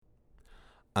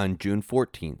On June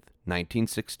 14th,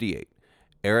 1968,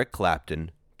 Eric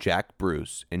Clapton, Jack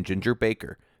Bruce, and Ginger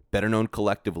Baker, better known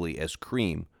collectively as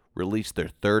Cream, released their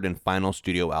third and final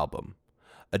studio album.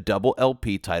 A double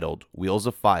LP titled Wheels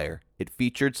of Fire, it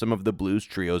featured some of the blues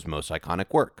trio's most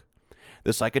iconic work.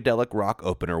 The psychedelic rock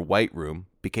opener White Room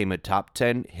became a top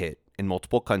 10 hit in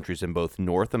multiple countries in both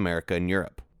North America and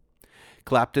Europe.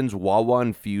 Clapton's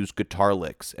wah-wah-infused guitar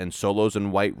licks and solos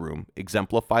in White Room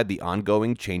exemplified the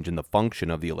ongoing change in the function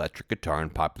of the electric guitar in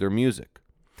popular music.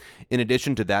 In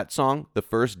addition to that song, the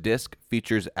first disc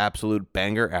features absolute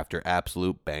banger after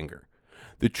absolute banger.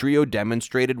 The trio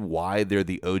demonstrated why they're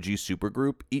the OG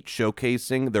supergroup, each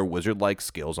showcasing their wizard-like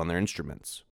skills on their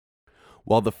instruments.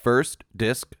 While the first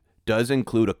disc does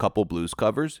include a couple blues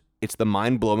covers, it's the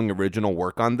mind-blowing original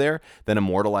work on there that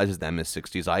immortalizes them as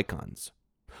 60s icons.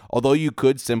 Although you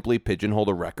could simply pigeonhole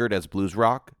the record as blues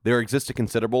rock, there exists a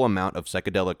considerable amount of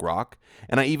psychedelic rock,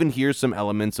 and I even hear some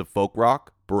elements of folk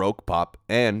rock, baroque pop,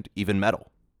 and even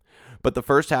metal. But the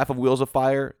first half of Wheels of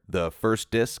Fire, the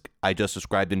first disc I just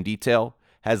described in detail,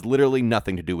 has literally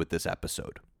nothing to do with this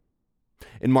episode.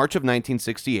 In March of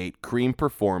 1968, Cream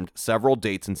performed several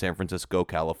dates in San Francisco,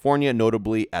 California,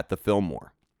 notably at the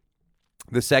Fillmore.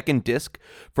 The second disc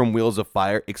from Wheels of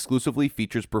Fire exclusively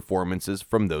features performances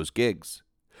from those gigs.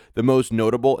 The most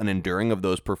notable and enduring of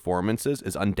those performances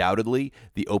is undoubtedly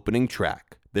the opening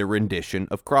track, their rendition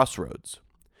of Crossroads.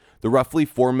 The roughly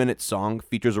 4-minute song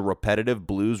features a repetitive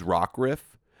blues rock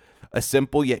riff, a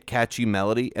simple yet catchy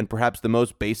melody, and perhaps the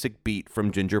most basic beat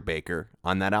from Ginger Baker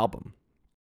on that album.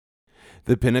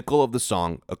 The pinnacle of the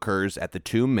song occurs at the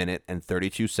 2-minute and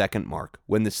 32-second mark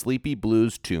when the sleepy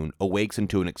blues tune awakes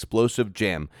into an explosive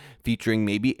jam featuring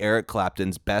maybe Eric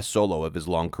Clapton's best solo of his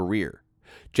long career.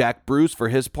 Jack Bruce, for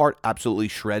his part, absolutely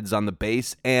shreds on the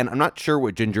bass, and I'm not sure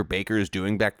what Ginger Baker is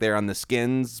doing back there on the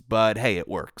skins, but hey, it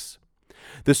works.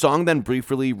 The song then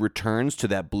briefly returns to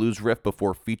that blues riff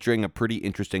before featuring a pretty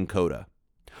interesting coda.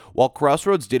 While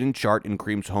Crossroads didn't chart in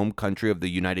Cream's home country of the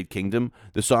United Kingdom,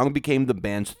 the song became the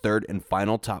band's third and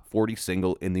final top 40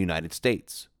 single in the United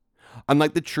States.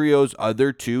 Unlike the trio's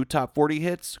other two top 40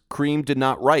 hits, Cream did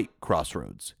not write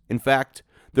Crossroads. In fact,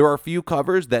 there are few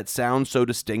covers that sound so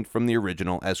distinct from the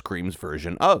original as Cream's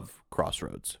version of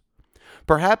Crossroads.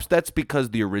 Perhaps that's because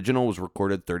the original was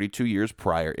recorded 32 years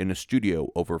prior in a studio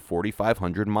over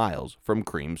 4,500 miles from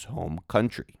Cream's home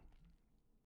country.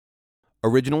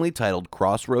 Originally titled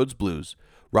Crossroads Blues,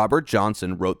 Robert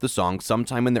Johnson wrote the song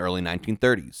sometime in the early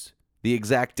 1930s. The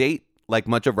exact date, like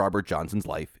much of Robert Johnson's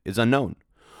life, is unknown.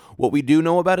 What we do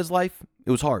know about his life,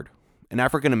 it was hard. An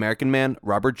African-American man,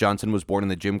 Robert Johnson was born in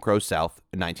the Jim Crow South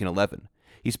in 1911.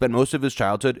 He spent most of his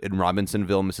childhood in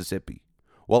Robinsonville, Mississippi.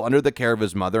 While under the care of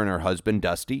his mother and her husband,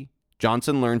 Dusty,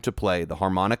 Johnson learned to play the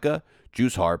harmonica,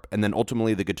 Jew's harp, and then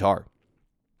ultimately the guitar.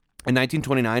 In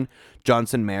 1929,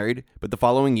 Johnson married, but the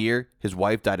following year, his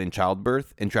wife died in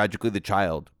childbirth, and tragically the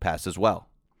child passed as well.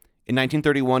 In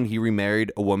 1931, he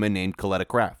remarried a woman named Coletta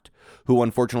Craft, who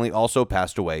unfortunately also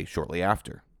passed away shortly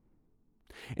after.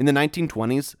 In the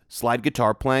 1920s, slide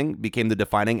guitar playing became the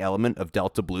defining element of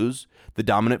Delta blues, the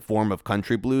dominant form of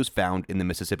country blues found in the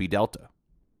Mississippi Delta.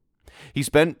 He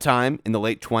spent time in the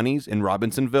late 20s in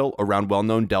Robinsonville around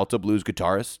well-known Delta blues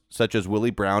guitarists such as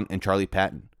Willie Brown and Charlie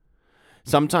Patton.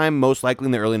 Sometime, most likely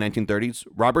in the early 1930s,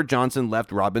 Robert Johnson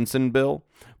left Robinsonville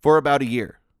for about a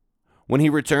year. When he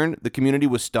returned, the community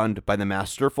was stunned by the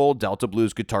masterful Delta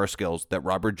blues guitar skills that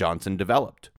Robert Johnson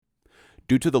developed.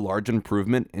 Due to the large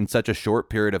improvement in such a short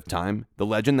period of time, the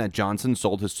legend that Johnson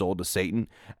sold his soul to Satan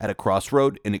at a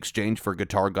crossroad in exchange for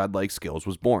guitar godlike skills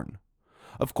was born.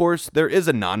 Of course, there is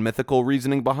a non-mythical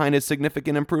reasoning behind his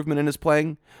significant improvement in his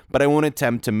playing, but I won't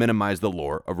attempt to minimize the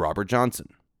lore of Robert Johnson.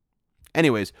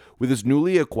 Anyways, with his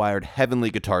newly acquired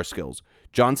heavenly guitar skills,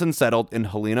 Johnson settled in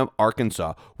Helena,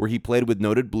 Arkansas, where he played with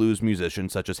noted blues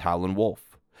musicians such as Howlin'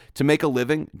 Wolf. To make a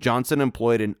living, Johnson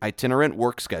employed an itinerant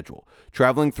work schedule,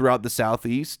 traveling throughout the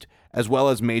Southeast, as well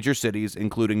as major cities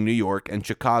including New York and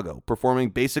Chicago, performing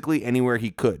basically anywhere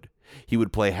he could. He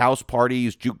would play house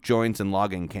parties, juke joints, and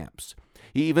logging camps.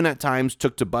 He even at times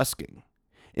took to busking.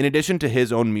 In addition to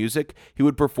his own music, he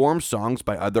would perform songs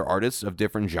by other artists of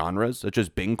different genres, such as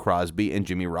Bing Crosby and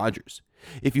Jimmie Rodgers.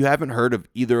 If you haven't heard of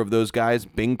either of those guys,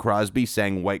 Bing Crosby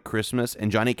sang White Christmas,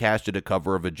 and Johnny Cash did a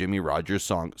cover of a Jimmie Rodgers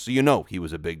song, so you know he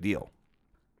was a big deal.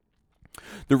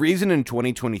 The reason in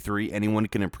 2023 anyone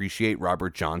can appreciate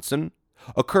Robert Johnson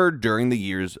occurred during the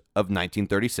years of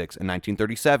 1936 and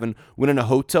 1937 when in a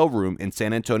hotel room in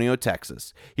San Antonio,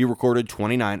 Texas, he recorded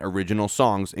 29 original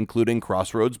songs including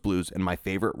Crossroads Blues and my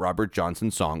favorite Robert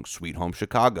Johnson song, Sweet Home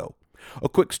Chicago. A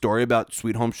quick story about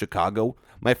Sweet Home Chicago.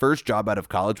 My first job out of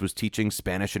college was teaching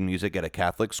Spanish and music at a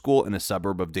Catholic school in a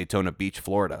suburb of Daytona Beach,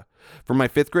 Florida. For my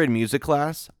 5th grade music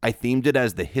class, I themed it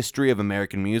as the history of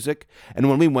American music, and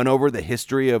when we went over the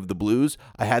history of the blues,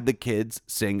 I had the kids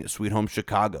sing Sweet Home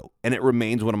Chicago, and it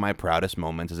remains one of my proudest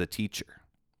moments as a teacher.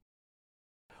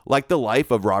 Like the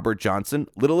life of Robert Johnson,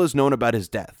 little is known about his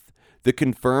death. The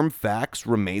confirmed facts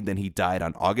remain that he died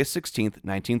on August 16,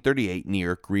 1938,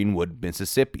 near Greenwood,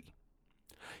 Mississippi.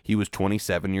 He was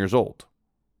 27 years old.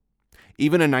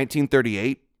 Even in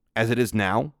 1938, as it is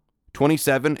now,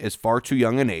 27 is far too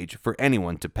young an age for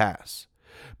anyone to pass.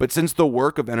 But since the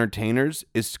work of entertainers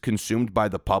is consumed by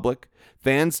the public,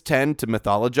 fans tend to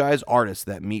mythologize artists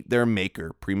that meet their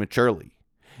maker prematurely.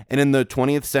 And in the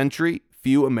 20th century,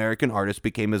 few American artists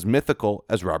became as mythical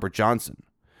as Robert Johnson.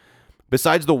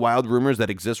 Besides the wild rumors that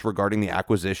exist regarding the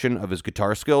acquisition of his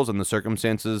guitar skills and the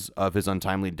circumstances of his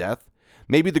untimely death,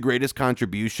 maybe the greatest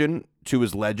contribution to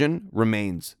his legend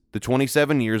remains the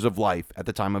 27 years of life at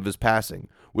the time of his passing,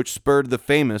 which spurred the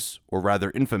famous, or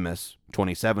rather infamous,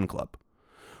 27 Club.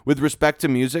 With respect to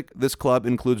music, this club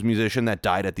includes musicians that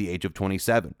died at the age of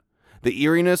 27. The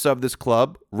eeriness of this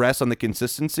club rests on the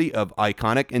consistency of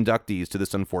iconic inductees to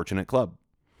this unfortunate club.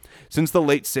 Since the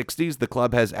late 60s, the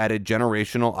club has added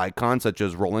generational icons such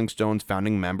as Rolling Stones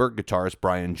founding member, guitarist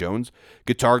Brian Jones,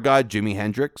 guitar god Jimi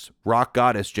Hendrix, rock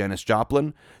goddess Janis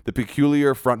Joplin, the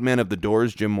peculiar frontman of The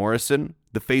Doors Jim Morrison,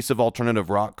 the face of alternative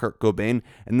rock Kurt Cobain,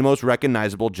 and the most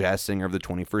recognizable jazz singer of the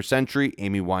 21st century,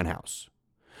 Amy Winehouse.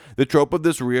 The trope of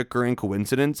this reoccurring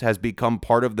coincidence has become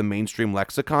part of the mainstream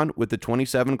lexicon, with the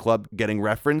 27 Club getting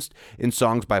referenced in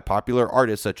songs by popular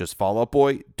artists such as Fall Out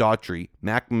Boy, Daughtry,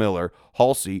 Mac Miller,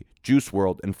 Halsey, Juice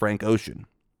WRLD, and Frank Ocean.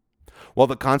 While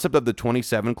the concept of the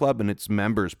 27 Club and its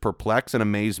members perplex and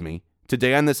amaze me,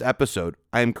 today on this episode,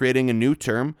 I am creating a new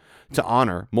term to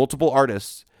honor multiple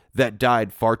artists that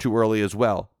died far too early as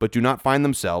well, but do not find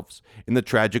themselves in the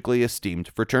tragically esteemed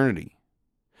fraternity.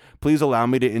 Please allow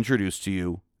me to introduce to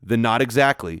you the Not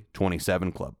Exactly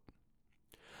 27 Club.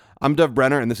 I'm Dov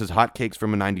Brenner, and this is Hot Cakes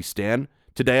from a 90s Stand.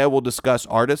 Today I will discuss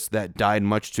artists that died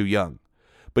much too young,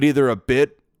 but either a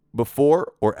bit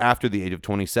before or after the age of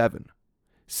 27.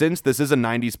 Since this is a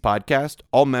 90s podcast,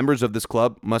 all members of this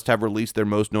club must have released their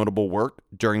most notable work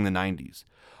during the 90s.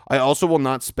 I also will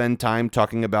not spend time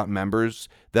talking about members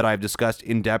that I've discussed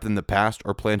in depth in the past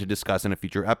or plan to discuss in a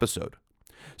future episode.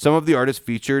 Some of the artists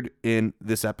featured in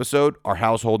this episode are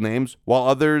household names, while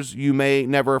others you may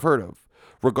never have heard of.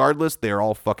 Regardless, they are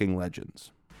all fucking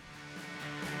legends.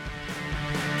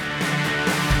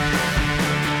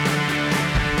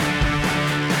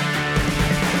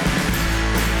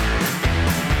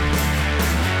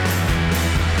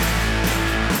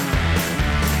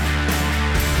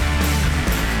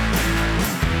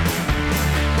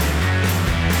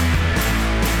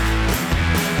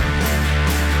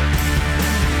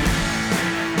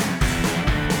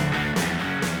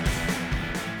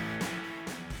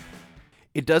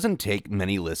 It doesn't take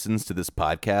many listens to this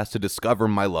podcast to discover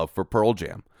my love for Pearl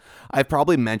Jam. I've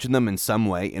probably mentioned them in some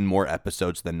way in more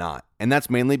episodes than not, and that's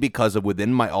mainly because of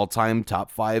within my all-time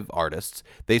top 5 artists,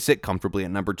 they sit comfortably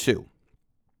at number 2.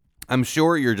 I'm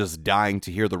sure you're just dying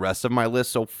to hear the rest of my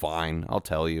list, so fine, I'll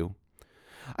tell you.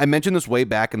 I mentioned this way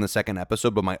back in the second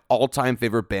episode, but my all-time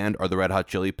favorite band are the Red Hot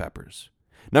Chili Peppers.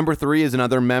 Number 3 is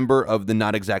another member of the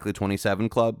Not Exactly 27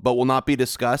 Club, but will not be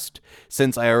discussed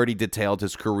since I already detailed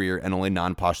his career and only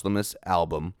non-posthumous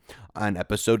album on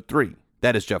episode 3.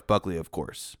 That is Jeff Buckley, of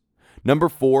course. Number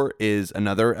 4 is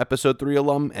another episode 3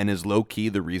 alum and is low-key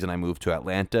the reason I moved to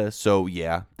Atlanta, so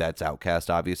yeah, that's Outkast,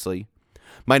 obviously.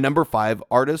 My number 5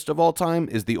 artist of all time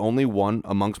is the only one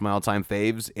amongst my all-time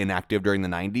faves inactive during the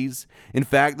 90s. In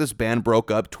fact, this band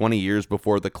broke up 20 years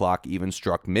before the clock even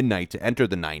struck midnight to enter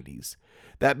the 90s.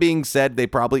 That being said, they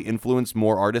probably influenced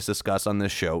more artists discussed on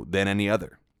this show than any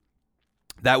other.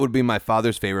 That would be my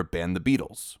father's favorite band, the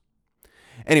Beatles.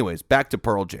 Anyways, back to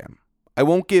Pearl Jam. I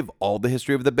won't give all the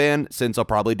history of the band since I'll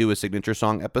probably do a signature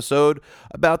song episode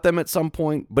about them at some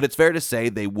point, but it's fair to say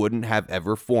they wouldn't have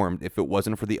ever formed if it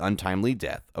wasn't for the untimely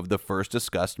death of the first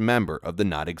discussed member of the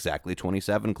Not Exactly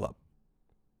 27 Club.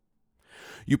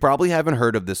 You probably haven't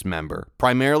heard of this member,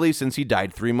 primarily since he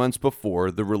died 3 months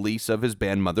before the release of his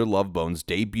band Mother Love Bone's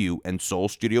debut and sole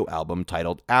studio album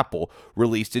titled Apple,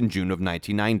 released in June of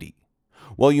 1990.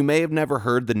 While you may have never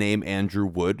heard the name Andrew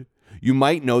Wood, you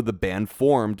might know the band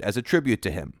formed as a tribute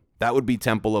to him. That would be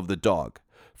Temple of the Dog,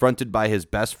 fronted by his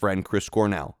best friend Chris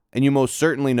Cornell, and you most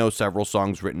certainly know several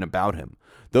songs written about him.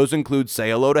 Those include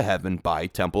Say Hello to Heaven by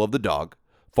Temple of the Dog,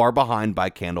 Far Behind by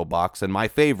Candlebox, and my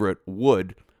favorite,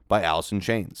 Wood, by Alice in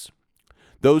Chains.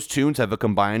 Those tunes have a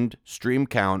combined stream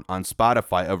count on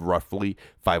Spotify of roughly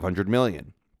 500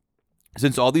 million.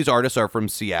 Since all these artists are from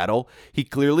Seattle, he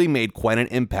clearly made quite an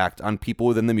impact on people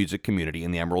within the music community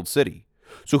in the Emerald City.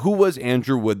 So who was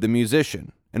Andrew Wood the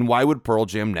musician, and why would Pearl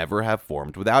Jam never have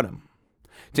formed without him?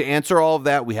 To answer all of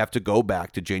that, we have to go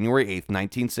back to January 8th,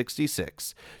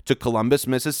 1966, to Columbus,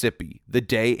 Mississippi, the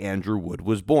day Andrew Wood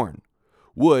was born.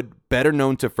 Wood, better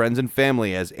known to friends and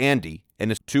family as Andy,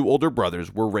 and his two older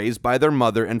brothers were raised by their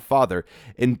mother and father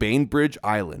in Bainbridge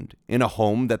Island, in a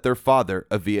home that their father,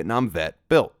 a Vietnam vet,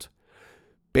 built.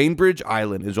 Bainbridge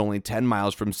Island is only 10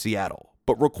 miles from Seattle,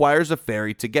 but requires a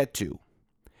ferry to get to.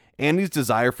 Andy's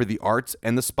desire for the arts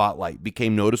and the spotlight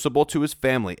became noticeable to his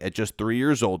family at just 3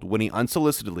 years old when he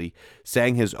unsolicitedly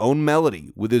sang his own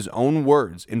melody with his own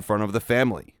words in front of the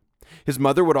family. His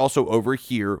mother would also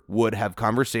overhear Wood have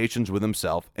conversations with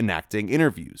himself enacting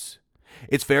interviews.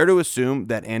 It's fair to assume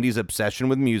that Andy's obsession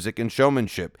with music and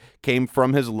showmanship came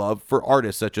from his love for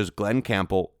artists such as Glen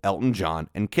Campbell, Elton John,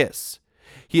 and Kiss.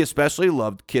 He especially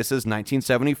loved Kiss's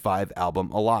 1975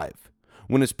 album Alive.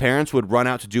 When his parents would run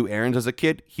out to do errands as a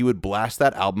kid, he would blast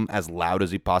that album as loud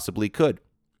as he possibly could.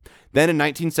 Then in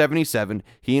 1977,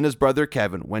 he and his brother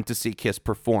Kevin went to see Kiss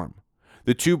perform.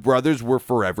 The two brothers were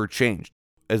forever changed,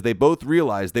 as they both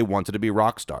realized they wanted to be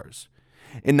rock stars.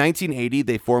 In 1980,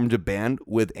 they formed a band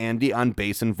with Andy on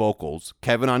bass and vocals,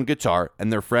 Kevin on guitar,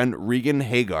 and their friend Regan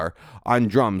Hagar on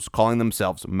drums, calling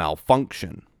themselves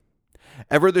Malfunction.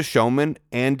 Ever the showman,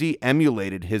 Andy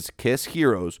emulated his Kiss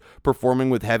heroes, performing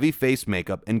with heavy face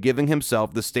makeup and giving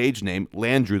himself the stage name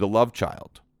Landrew the Love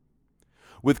Child.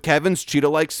 With Kevin's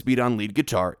cheetah-like speed on lead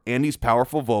guitar, Andy's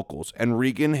powerful vocals, and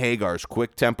Regan Hagar's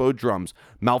quick-tempo drums,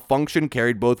 Malfunction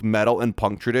carried both metal and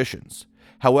punk traditions.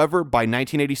 However, by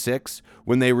 1986,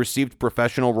 when they received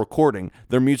professional recording,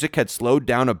 their music had slowed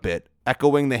down a bit,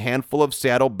 echoing the handful of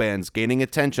Seattle bands gaining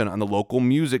attention on the local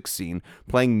music scene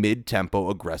playing mid-tempo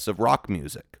aggressive rock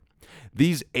music.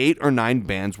 These 8 or 9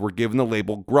 bands were given the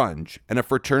label grunge, and a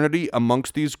fraternity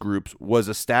amongst these groups was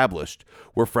established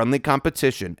where friendly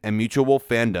competition and mutual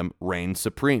fandom reigned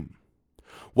supreme.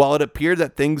 While it appeared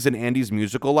that things in Andy's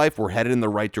musical life were headed in the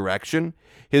right direction,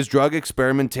 his drug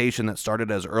experimentation that started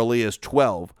as early as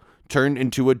 12 turned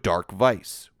into a dark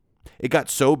vice. It got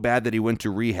so bad that he went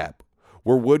to rehab,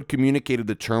 where Wood communicated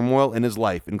the turmoil in his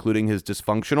life, including his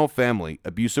dysfunctional family,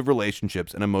 abusive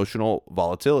relationships, and emotional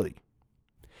volatility.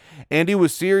 Andy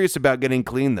was serious about getting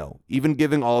clean, though, even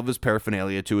giving all of his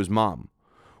paraphernalia to his mom.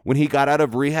 When he got out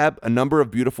of rehab, a number of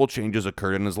beautiful changes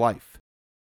occurred in his life.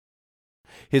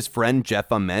 His friend Jeff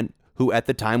Ament, who at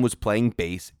the time was playing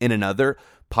bass in another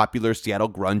popular Seattle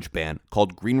grunge band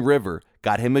called Green River,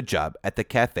 got him a job at the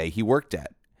cafe he worked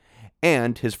at.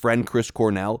 And his friend Chris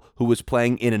Cornell, who was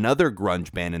playing in another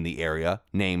grunge band in the area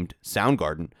named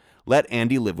Soundgarden, let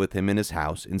Andy live with him in his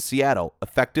house in Seattle,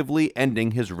 effectively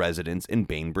ending his residence in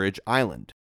Bainbridge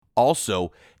Island.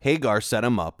 Also, Hagar set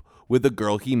him up with a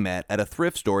girl he met at a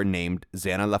thrift store named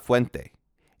Xana Lafuente.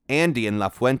 Andy and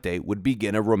Lafuente would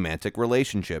begin a romantic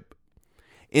relationship.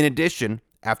 In addition,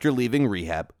 after leaving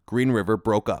rehab, Green River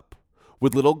broke up.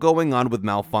 With little going on with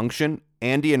Malfunction,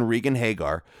 Andy and Regan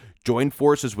Hagar joined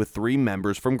forces with 3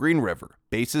 members from Green River,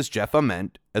 bassist Jeff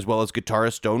Ament, as well as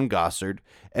guitarist Stone Gossard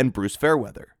and Bruce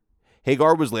Fairweather.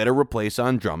 Hagar was later replaced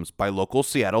on drums by local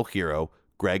Seattle hero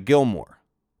Greg Gilmore.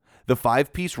 The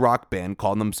 5-piece rock band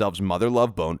called themselves Mother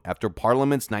Love Bone after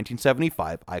Parliament's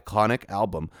 1975 iconic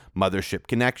album Mothership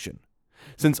Connection.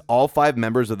 Since all 5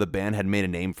 members of the band had made a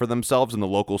name for themselves in the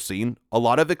local scene, a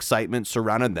lot of excitement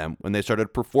surrounded them when they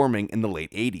started performing in the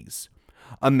late 80s.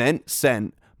 Ament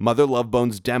sent Mother Love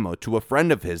Bone's demo to a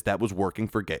friend of his that was working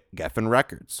for Geffen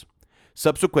Records.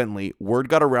 Subsequently, word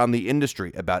got around the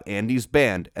industry about Andy's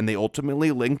band, and they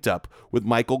ultimately linked up with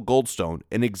Michael Goldstone,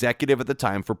 an executive at the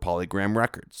time for Polygram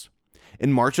Records.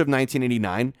 In March of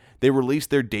 1989, they released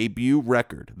their debut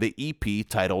record, the EP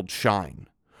titled Shine.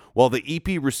 While the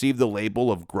EP received the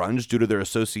label of grunge due to their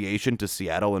association to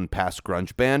Seattle and past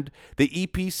grunge band, the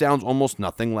EP sounds almost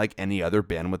nothing like any other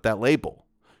band with that label.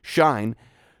 Shine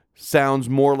sounds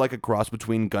more like a cross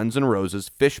between Guns N' Roses,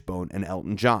 Fishbone, and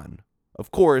Elton John. Of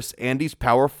course, Andy's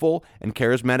powerful and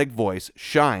charismatic voice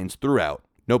shines throughout,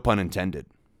 no pun intended.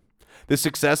 The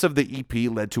success of the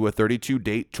EP led to a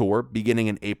 32-date tour beginning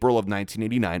in April of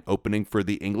 1989, opening for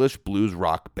the English blues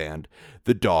rock band,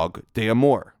 The Dog Day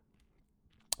Amore.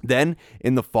 Then,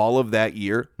 in the fall of that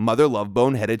year, Mother Love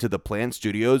Bone headed to the Plant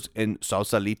Studios in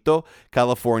Sausalito,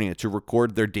 California to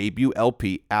record their debut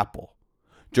LP, Apple.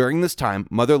 During this time,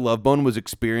 Mother Love Bone was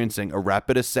experiencing a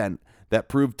rapid ascent that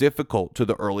proved difficult to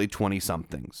the early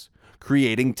 20-somethings,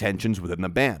 creating tensions within the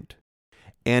band.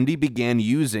 Andy began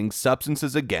using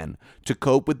substances again to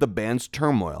cope with the band's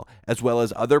turmoil, as well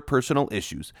as other personal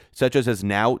issues, such as his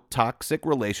now toxic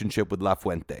relationship with La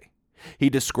Fuente.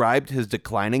 He described his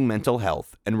declining mental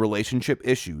health and relationship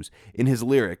issues in his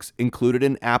lyrics included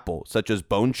in Apple, such as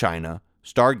Bone China,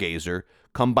 Stargazer,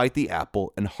 Come Bite the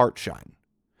Apple, and Heartshine.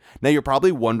 Now you're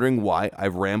probably wondering why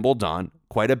I've rambled on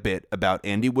quite a bit about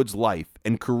Andy Wood's life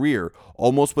and career,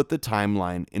 almost with the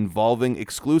timeline involving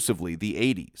exclusively the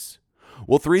 80s.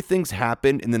 Well, three things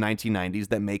happened in the 1990s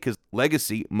that make his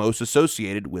legacy most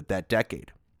associated with that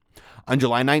decade. On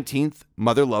July 19th,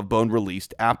 Mother Love Bone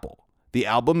released Apple. The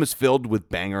album is filled with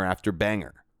banger after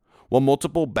banger. While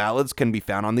multiple ballads can be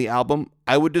found on the album,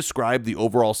 I would describe the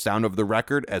overall sound of the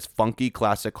record as funky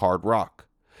classic hard rock.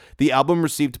 The album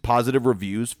received positive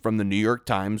reviews from the New York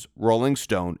Times, Rolling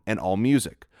Stone, and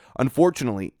AllMusic.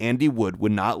 Unfortunately, Andy Wood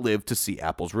would not live to see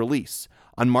Apple's release.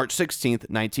 On March 16,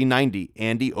 1990,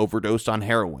 Andy overdosed on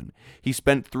heroin. He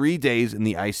spent 3 days in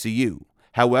the ICU.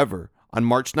 However, on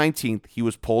March 19th, he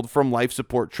was pulled from life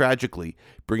support tragically,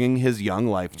 bringing his young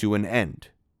life to an end.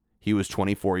 He was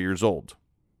 24 years old.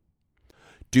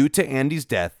 Due to Andy's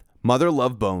death, Mother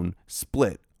Love Bone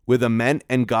split, with Ament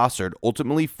and Gossard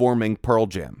ultimately forming Pearl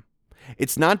Jam.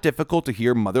 It's not difficult to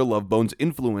hear Mother Love Bone's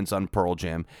influence on Pearl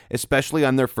Jam, especially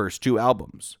on their first two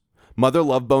albums. Mother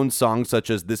Love Bone's songs such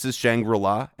as This Is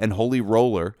Shangri-La and Holy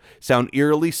Roller sound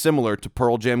eerily similar to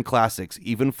Pearl Jam classics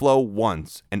Even Flow,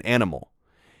 Once, and Animal.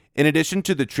 In addition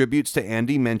to the tributes to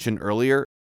Andy mentioned earlier,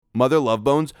 Mother Love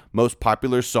Bone's most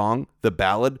popular song, the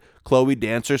ballad Chloe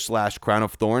Dancer / Crown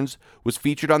of Thorns, was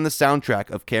featured on the soundtrack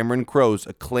of Cameron Crowe's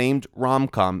acclaimed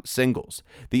rom-com Singles,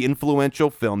 the influential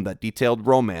film that detailed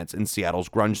romance in Seattle's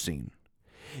grunge scene.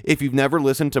 If you've never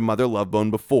listened to Mother Love Bone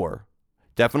before,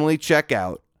 definitely check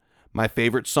out my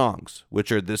favorite songs,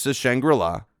 which are This Is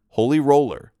Shangri-La, Holy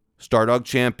Roller, Stardog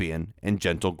Champion, and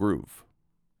Gentle Groove.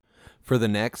 For the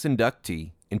next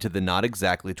inductee into the Not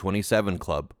Exactly 27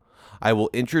 Club, I will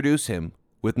introduce him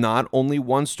with not only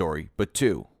one story, but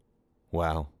two.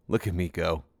 Wow, look at me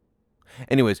go.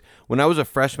 Anyways, when I was a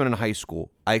freshman in high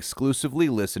school, I exclusively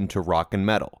listened to rock and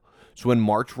metal. So when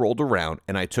March rolled around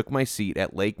and I took my seat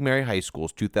at Lake Mary High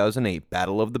School's 2008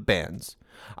 Battle of the Bands,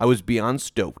 I was beyond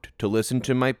stoked to listen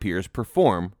to my peers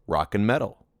perform rock and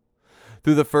metal.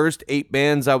 Through the first 8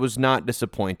 bands, I was not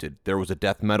disappointed. There was a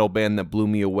death metal band that blew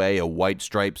me away, a White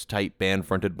Stripes type band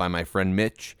fronted by my friend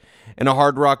Mitch, and a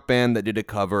hard rock band that did a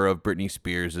cover of Britney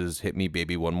Spears' Hit Me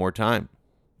Baby One More Time.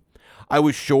 I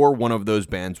was sure one of those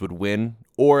bands would win,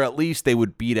 or at least they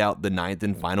would beat out the 9th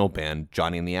and final band,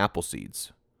 Johnny and the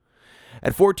Appleseeds.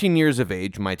 At 14 years of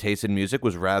age, my taste in music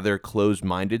was rather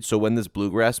closed-minded, so when this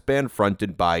bluegrass band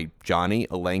fronted by Johnny,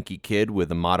 a lanky kid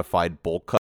with a modified bowl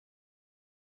cut,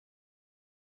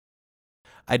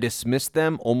 I dismissed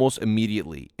them almost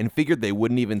immediately and figured they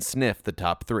wouldn't even sniff the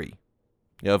top 3.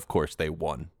 Of course, they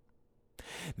won.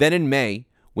 Then in May,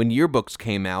 when yearbooks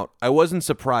came out, I wasn't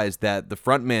surprised that the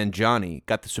frontman Johnny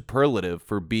got the superlative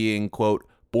for being, quote,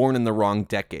 born in the wrong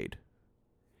decade.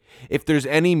 If there's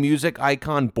any music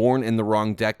icon born in the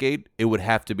wrong decade, it would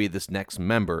have to be this next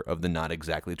member of the Not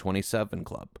Exactly 27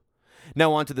 Club.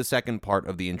 Now on to the second part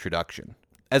of the introduction.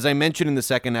 As I mentioned in the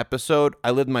second episode,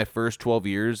 I lived my first 12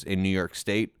 years in New York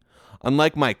State.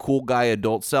 Unlike my cool guy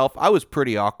adult self, I was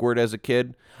pretty awkward as a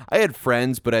kid. I had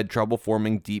friends, but had trouble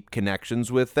forming deep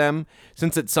connections with them,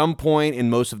 since at some point in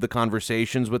most of the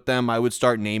conversations with them, I would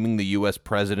start naming the U.S.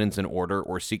 presidents in order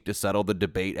or seek to settle the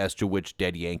debate as to which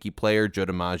dead Yankee player, Joe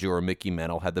DiMaggio or Mickey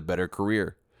Mantle, had the better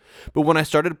career. But when I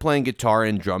started playing guitar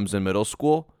and drums in middle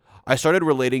school, I started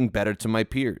relating better to my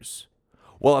peers.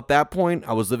 Well, at that point,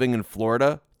 I was living in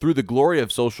Florida. Through the glory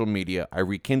of social media, I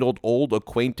rekindled old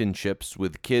acquaintanceships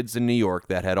with kids in New York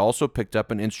that had also picked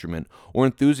up an instrument or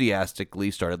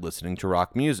enthusiastically started listening to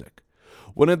rock music.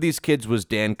 One of these kids was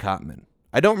Dan Kottman.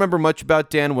 I don't remember much about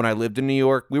Dan when I lived in New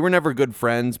York. We were never good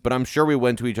friends, but I'm sure we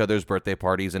went to each other's birthday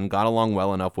parties and got along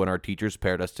well enough when our teachers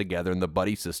paired us together in the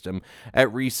buddy system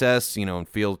at recess, and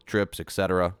field trips,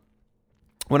 etc.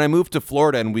 When I moved to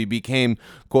Florida and we became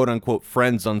quote-unquote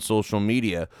friends on social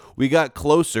media, we got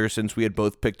closer since we had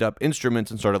both picked up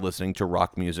instruments and started listening to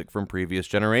rock music from previous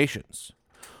generations.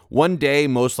 One day,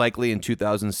 most likely in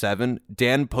 2007,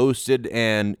 Dan posted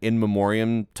an in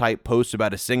memoriam type post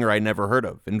about a singer I never heard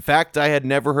of. In fact, I had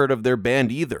never heard of their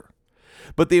band either.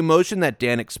 But the emotion that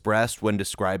Dan expressed when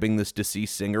describing this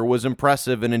deceased singer was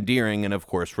impressive and endearing and of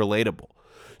course relatable.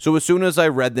 So as soon as I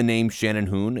read the name Shannon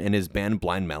Hoon and his band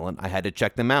Blind Melon, I had to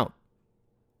check them out.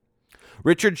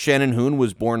 Richard Shannon Hoon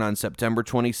was born on September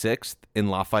 26th in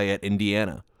Lafayette,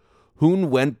 Indiana.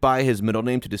 Hoon went by his middle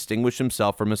name to distinguish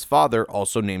himself from his father,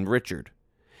 also named Richard.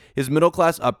 His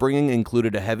middle-class upbringing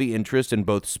included a heavy interest in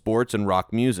both sports and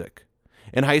rock music.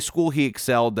 In high school, he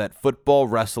excelled at football,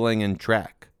 wrestling, and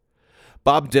track.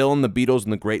 Bob Dylan, the Beatles,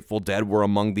 and the Grateful Dead were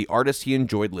among the artists he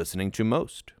enjoyed listening to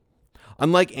most.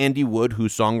 Unlike Andy Wood,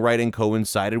 whose songwriting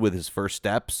coincided with his first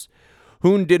steps,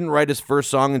 Hoon didn't write his first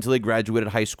song until he graduated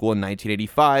high school in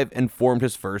 1985 and formed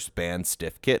his first band,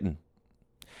 Stiff Kitten.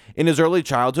 In his early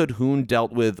childhood, Hoon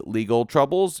dealt with legal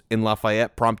troubles in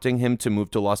Lafayette, prompting him to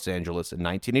move to Los Angeles in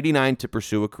 1989 to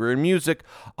pursue a career in music,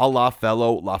 a la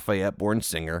fellow Lafayette-born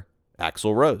singer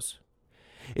Axl Rose.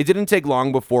 It didn't take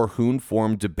long before Hoon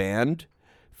formed a band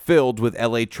filled with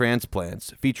LA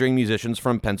transplants, featuring musicians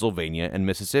from Pennsylvania and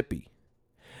Mississippi.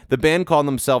 The band called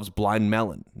themselves Blind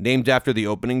Melon, named after the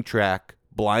opening track,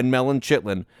 Blind Melon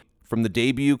Chitlin, from the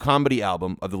debut comedy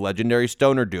album of the legendary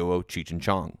stoner duo Cheech and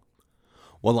Chong.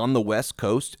 While on the West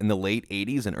Coast in the late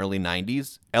 80s and early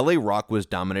 90s, LA rock was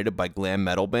dominated by glam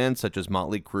metal bands such as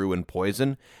Motley Crue and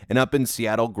Poison, and up in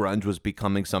Seattle, grunge was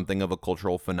becoming something of a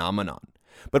cultural phenomenon.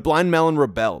 But Blind Melon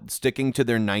rebelled, sticking to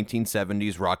their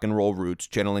 1970s rock and roll roots,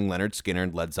 channeling Lynyrd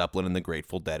Skynyrd, Led Zeppelin, and the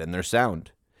Grateful Dead in their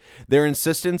sound. Their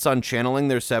insistence on channeling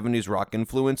their 70s rock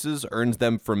influences earns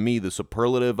them from me the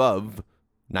superlative of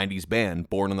 90s band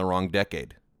born in the wrong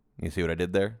decade. You see what I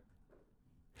did there?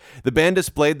 The band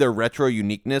displayed their retro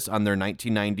uniqueness on their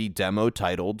 1990 demo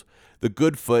titled The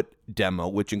Goodfoot Demo,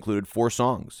 which included 4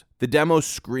 songs. The demo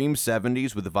screams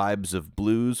 70s with vibes of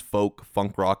blues, folk,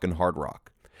 funk rock, and hard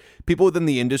rock. People within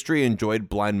the industry enjoyed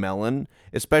Blind Melon,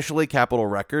 especially Capitol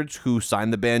Records, who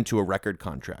signed the band to a record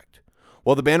contract.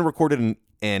 While the band recorded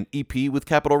an EP with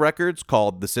Capitol Records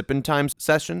called The Sippin' Time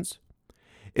Sessions,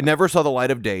 it never saw the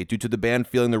light of day due to the band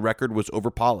feeling the record was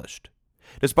overpolished.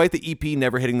 Despite the EP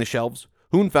never hitting the shelves,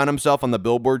 Hoon found himself on the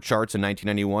Billboard charts in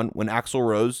 1991 when Axl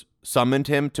Rose summoned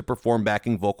him to perform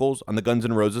backing vocals on the Guns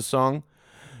N' Roses song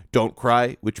Don't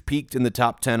Cry, which peaked in the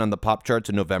top 10 on the pop charts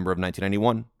in November of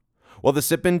 1991. While the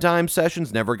Sippin' Time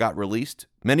Sessions never got released,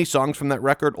 many songs from that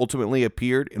record ultimately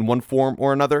appeared in one form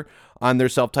or another on their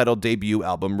self-titled debut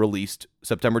album released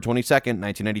September 22nd,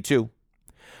 1992.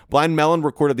 Blind Melon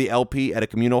recorded the LP at a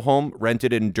communal home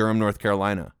rented in Durham, North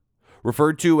Carolina.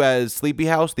 Referred to as Sleepy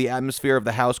House, the atmosphere of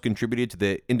the house contributed to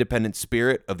the independent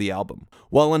spirit of the album.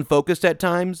 While unfocused at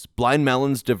times, Blind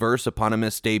Melon's diverse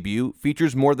eponymous debut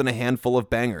features more than a handful of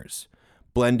bangers.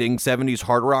 Blending 70s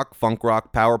hard rock, funk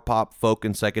rock, power pop, folk,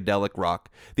 and psychedelic rock.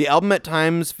 The album at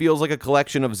times feels like a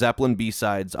collection of Zeppelin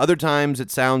B-sides, other times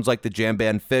it sounds like the jam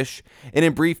band Phish, and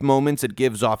in brief moments it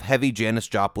gives off heavy Janis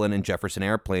Joplin and Jefferson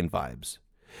Airplane vibes.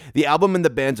 The album and the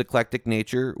band's eclectic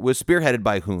nature was spearheaded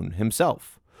by Hoon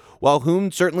himself. While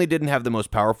Hoon certainly didn't have the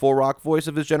most powerful rock voice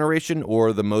of his generation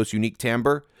or the most unique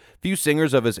timbre, few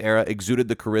singers of his era exuded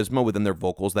the charisma within their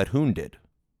vocals that Hoon did.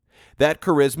 That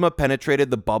charisma penetrated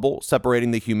the bubble,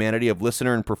 separating the humanity of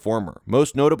listener and performer,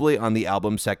 most notably on the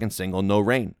album's second single, No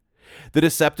Rain. The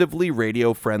deceptively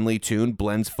radio-friendly tune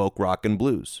blends folk rock and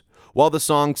blues. While the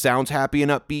song sounds happy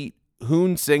and upbeat,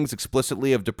 Hoon sings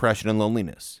explicitly of depression and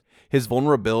loneliness. His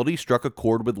vulnerability struck a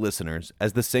chord with listeners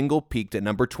as the single peaked at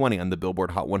number 20 on the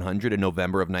Billboard Hot 100 in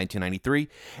November of 1993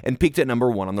 and peaked at number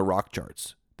 1 on the rock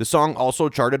charts. The song also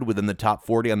charted within the top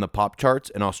 40 on the pop charts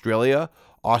in Australia,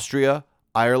 Austria,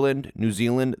 Ireland, New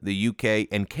Zealand, the UK,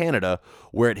 and Canada,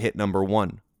 where it hit number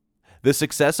 1. The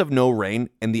success of No Rain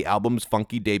and the album's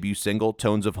funky debut single,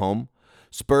 Tones of Home,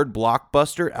 spurred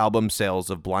blockbuster album sales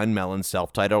of Blind Melon's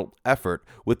self-titled effort,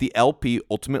 with the LP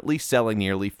ultimately selling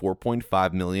nearly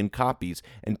 4.5 million copies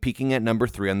and peaking at number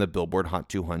 3 on the Billboard Hot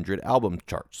 200 album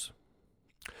charts.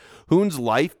 Hoon's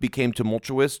life became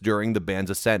tumultuous during the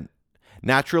band's ascent.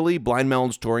 Naturally, Blind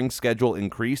Melon's touring schedule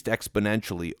increased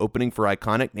exponentially, opening for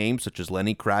iconic names such as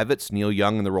Lenny Kravitz, Neil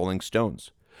Young, and the Rolling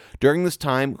Stones. During this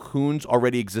time, Hoon's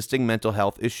already existing mental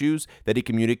health issues that he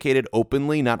communicated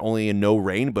openly not only in No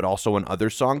Rain but also in other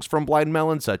songs from Blind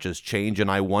Melon such as Change and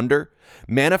I Wonder,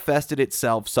 manifested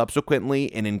itself subsequently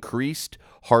in increased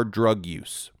hard drug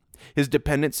use. His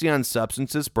dependency on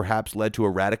substances perhaps led to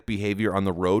erratic behavior on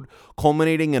the road,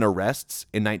 culminating in arrests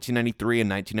in 1993 and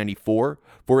 1994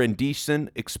 for indecent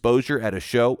exposure at a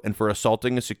show and for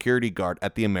assaulting a security guard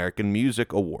at the American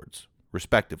Music Awards,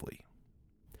 respectively.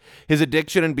 His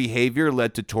addiction and behavior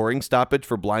led to touring stoppage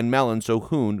for Blind Melon so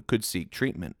Hoon could seek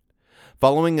treatment.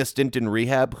 Following a stint in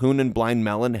rehab, Hoon and Blind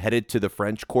Melon headed to the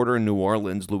French Quarter in New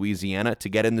Orleans, Louisiana to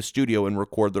get in the studio and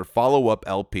record their follow-up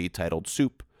LP titled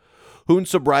Soup.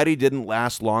 Hoon's sobriety didn't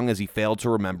last long as he failed to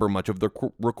remember much of the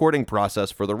recording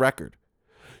process for the record.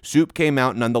 Soup came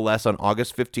out nonetheless on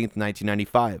August 15,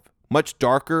 1995. Much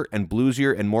darker and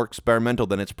bluesier and more experimental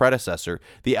than its predecessor,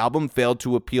 the album failed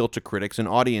to appeal to critics and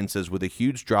audiences with a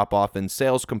huge drop-off in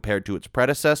sales compared to its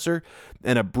predecessor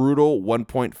and a brutal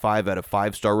 1.5 out of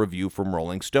 5-star review from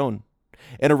Rolling Stone.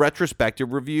 In a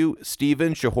retrospective review,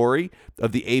 Stephen Shahori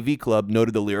of the AV Club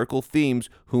noted the lyrical themes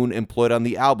Hoon employed on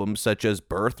the album, such as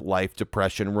birth, life,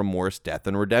 depression, remorse, death,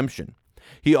 and redemption.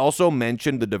 He also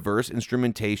mentioned the diverse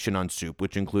instrumentation on Soup,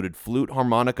 which included flute,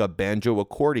 harmonica, banjo,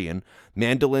 accordion,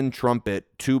 mandolin, trumpet,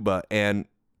 tuba, and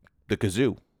the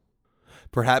kazoo.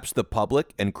 Perhaps the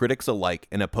public and critics alike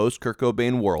in a post-Kurt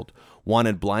Cobain world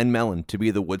wanted Blind Melon to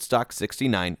be the Woodstock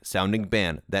 69 sounding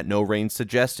band that No Rain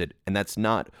suggested, and that's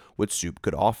not what Soup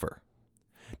could offer.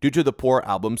 Due to the poor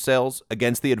album sales,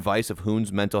 against the advice of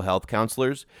Hoon's mental health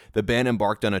counselors, the band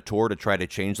embarked on a tour to try to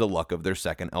change the luck of their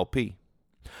second LP.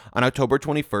 On October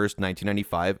 21st,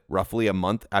 1995, roughly a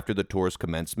month after the tour's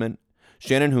commencement,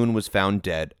 Shannon Hoon was found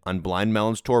dead on Blind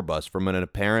Melon's tour bus from an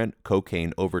apparent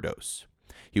cocaine overdose.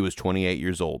 He was 28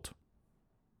 years old.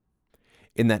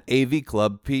 In that AV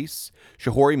Club piece,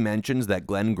 Shahori mentions that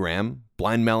Glenn Graham,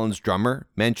 Blind Melon's drummer,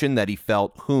 mentioned that he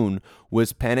felt Hoon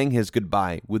was penning his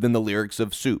goodbye within the lyrics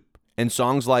of Soup, and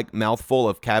songs like Mouthful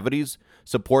of Cavities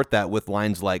support that with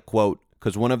lines like, quote,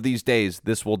 "'Cause one of these days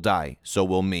this will die, so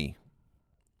will me."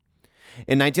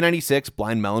 In 1996,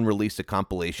 Blind Melon released a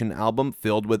compilation album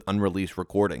filled with unreleased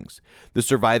recordings. The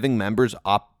surviving members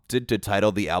opted to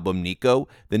title the album Nico,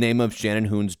 the name of Shannon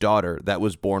Hoon's daughter that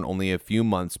was born only a few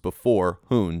months before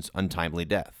Hoon's untimely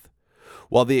death.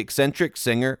 While the eccentric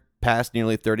singer passed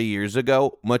nearly 30 years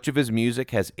ago, much of his music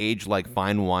has aged like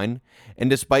fine wine, and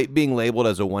despite being labeled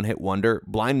as a one-hit wonder,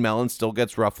 Blind Melon still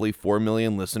gets roughly 4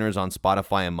 million listeners on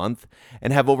Spotify a month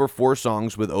and have over 4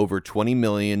 songs with over 20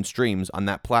 million streams on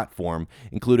that platform,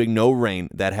 including No Rain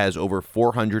that has over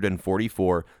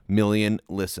 444 million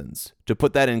listens. To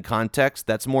put that in context,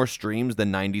 that's more streams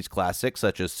than 90s classics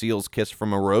such as Seal's Kiss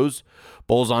from a Rose,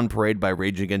 Bulls on Parade by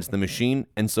Rage Against the Machine,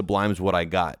 and Sublime's What I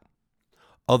Got.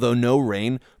 Although No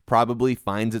Rain probably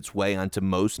finds its way onto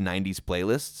most 90s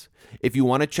playlists, if you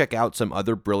want to check out some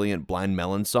other brilliant Blind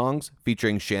Melon songs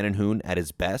featuring Shannon Hoon at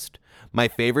his best, my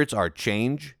favorites are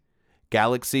Change,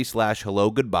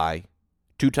 Galaxy/Hello Goodbye,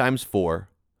 2x4,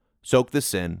 Soak the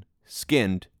Sin,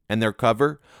 Skinned, and their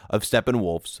cover of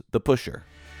Steppenwolf's The Pusher.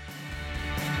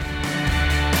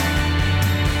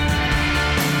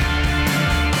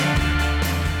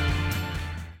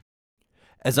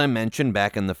 As I mentioned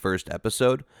back in the first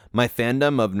episode, my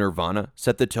fandom of Nirvana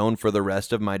set the tone for the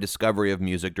rest of my discovery of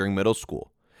music during middle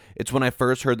school. It's when I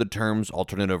first heard the terms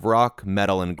alternative rock,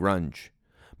 metal, and grunge.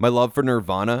 My love for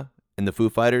Nirvana and the Foo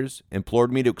Fighters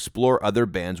implored me to explore other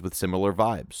bands with similar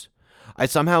vibes. I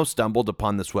somehow stumbled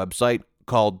upon this website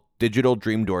called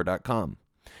digitaldreamdoor.com.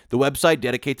 The website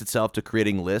dedicates itself to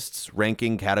creating lists,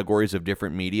 ranking categories of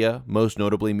different media, most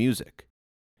notably music.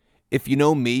 If you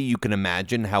know me, you can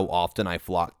imagine how often I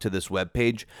flocked to this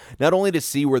webpage, not only to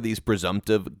see where these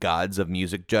presumptive gods of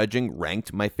music judging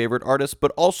ranked my favorite artists,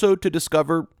 but also to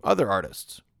discover other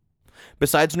artists.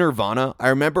 Besides Nirvana, I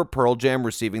remember Pearl Jam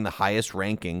receiving the highest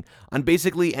ranking on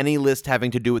basically any list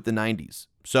having to do with the 90s,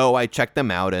 so I checked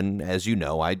them out, and as you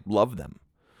know, I love them.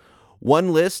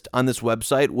 One list on this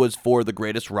website was for the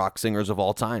greatest rock singers of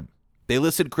all time. They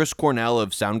listed Chris Cornell of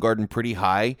Soundgarden pretty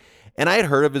high, and I had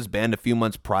heard of his band a few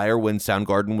months prior when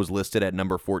Soundgarden was listed at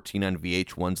number 14 on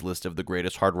VH1's list of the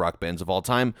greatest hard rock bands of all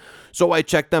time, so I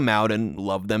checked them out and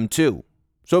loved them too.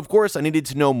 So of course I needed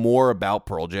to know more about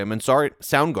Pearl Jam and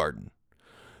Soundgarden.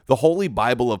 The holy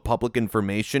Bible of public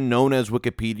information known as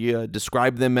Wikipedia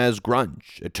described them as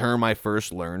grunge, a term I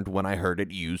first learned when I heard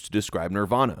it used to describe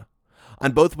Nirvana.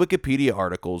 On both Wikipedia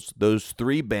articles, those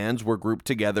 3 bands were grouped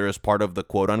together as part of the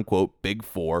quote-unquote Big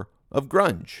Four of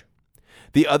grunge.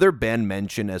 The other band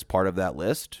mentioned as part of that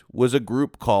list was a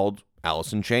group called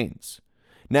Alice in Chains.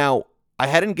 Now, I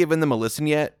hadn't given them a listen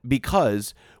yet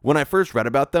because when I first read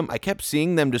about them, I kept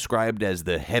seeing them described as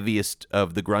the heaviest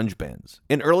of the grunge bands.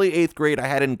 In early 8th grade, I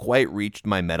hadn't quite reached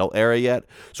my metal era yet,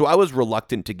 so I was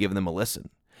reluctant to give them a listen.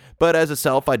 But as a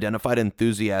self-identified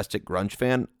enthusiastic grunge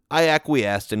fan, I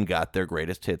acquiesced and got their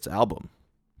greatest hits album.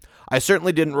 I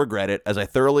certainly didn't regret it, as I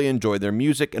thoroughly enjoyed their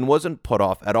music and wasn't put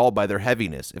off at all by their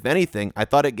heaviness. If anything, I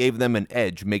thought it gave them an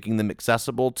edge, making them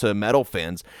accessible to metal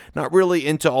fans not really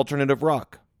into alternative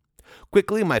rock.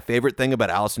 Quickly, my favorite thing about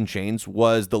Alice in Chains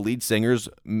was the lead singer's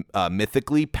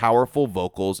mythically powerful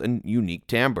vocals and unique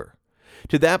timbre.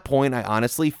 To that point, I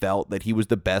honestly felt that he was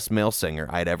the best male singer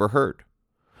I'd ever heard.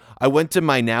 I went to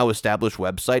my now established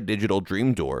website, Digital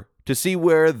Dream Door, to see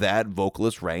where that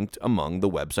vocalist ranked among the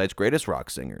website's greatest rock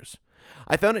singers.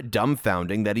 I found it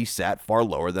dumbfounding that he sat far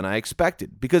lower than I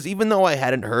expected, because even though I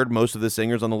hadn't heard most of the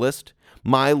singers on the list,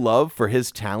 my love for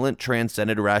his talent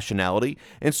transcended rationality,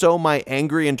 and so my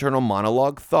angry internal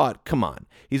monologue thought, come on,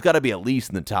 he's got to be at least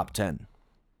in the top 10.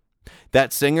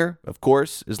 That singer, of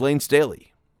course, is Layne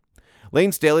Staley.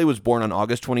 Layne Staley was born on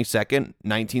August 22nd,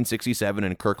 1967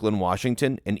 in Kirkland,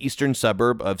 Washington, an eastern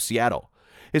suburb of Seattle.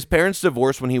 His parents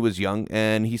divorced when he was young,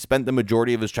 and he spent the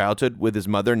majority of his childhood with his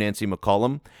mother, Nancy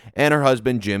McCollum, and her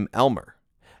husband, Jim Elmer.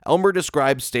 Elmer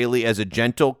described Staley as a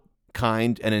gentle,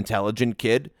 kind, and intelligent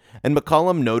kid, and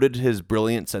McCollum noted his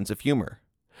brilliant sense of humor.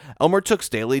 Elmer took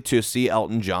Staley to see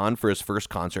Elton John for his first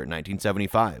concert in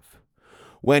 1975.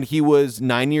 When he was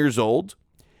 9 years old,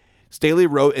 Staley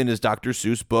wrote in his Dr.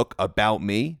 Seuss book, About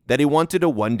Me, that he wanted to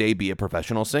one day be a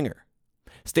professional singer.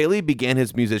 Staley began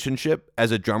his musicianship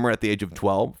as a drummer at the age of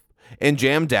 12 and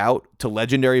jammed out to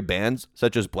legendary bands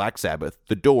such as Black Sabbath,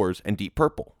 The Doors, and Deep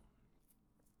Purple.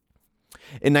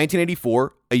 In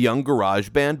 1984, a young garage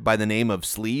band by the name of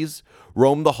Sleaze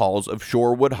roamed the halls of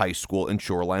Shorewood High School in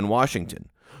Shoreline, Washington.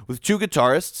 With 2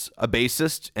 guitarists, a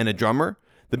bassist, and a drummer,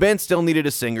 the band still needed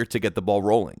a singer to get the ball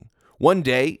rolling. One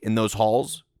day, in those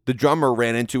halls, the drummer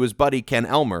ran into his buddy Ken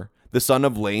Elmer, the son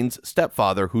of Layne's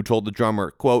stepfather, who told the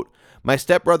drummer, quote, "My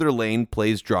stepbrother Layne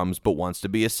plays drums but wants to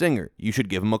be a singer. You should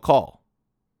give him a call."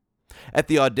 At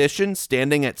the audition,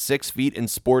 standing at 6 feet and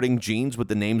sporting jeans with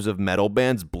the names of metal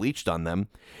bands bleached on them,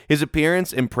 his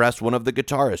appearance impressed one of the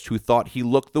guitarists who thought he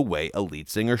looked the way a lead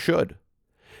singer should.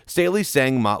 Staley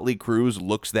sang Motley Crue's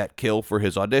Looks That Kill for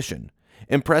his audition,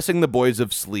 impressing the boys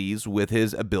of Sleaze with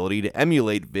his ability to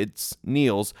emulate Vince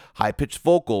Neil's high-pitched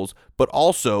vocals, but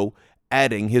also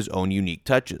adding his own unique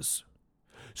touches.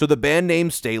 So the band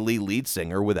named Staley lead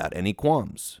singer without any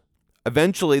qualms.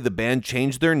 Eventually, the band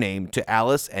changed their name to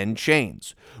Alice in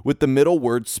Chains, with the middle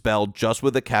word spelled just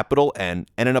with a capital N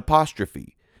and an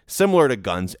apostrophe, similar to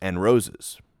Guns N'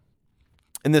 Roses.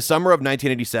 In the summer of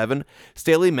 1987,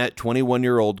 Staley met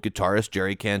 21-year-old guitarist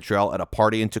Jerry Cantrell at a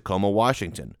party in Tacoma,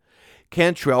 Washington.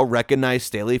 Cantrell recognized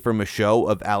Staley from a show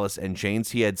of Alice in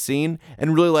Chains he had seen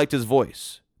and really liked his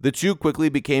voice. The two quickly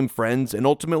became friends and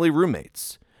ultimately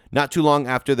roommates. Not too long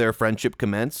after their friendship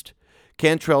commenced,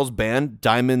 Cantrell's band,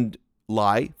 Diamond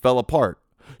Lie, fell apart.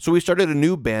 So he started a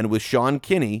new band with Sean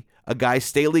Kinney, a guy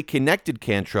Staley connected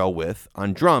Cantrell with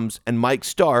on drums, and Mike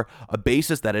Starr, a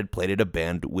bassist that had played in a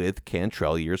band with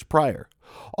Cantrell years prior.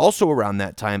 Also around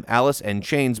that time, Alice in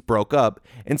Chains broke up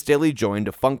and Staley joined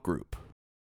a funk group.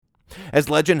 As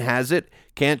legend has it,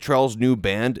 Cantrell's new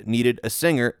band needed a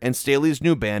singer and Staley's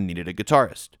new band needed a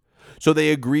guitarist. So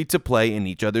they agreed to play in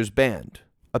each other's band.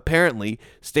 Apparently,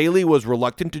 Staley was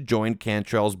reluctant to join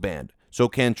Cantrell's band, so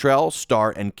Cantrell,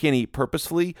 Starr, and Kinney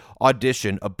purposefully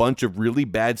auditioned a bunch of really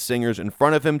bad singers in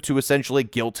front of him to essentially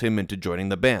guilt him into joining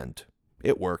the band.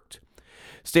 It worked.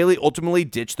 Staley ultimately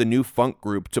ditched the new funk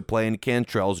group to play in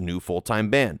Cantrell's new full-time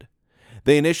band.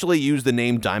 They initially used the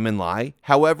name Diamond Lie,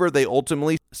 however, they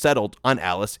ultimately settled on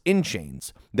Alice in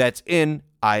Chains. That's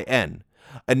N-I-N,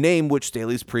 a name which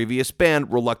Staley's previous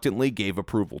band reluctantly gave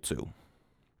approval to.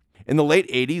 In the late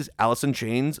 80s, Alice in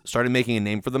Chains started making a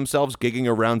name for themselves, gigging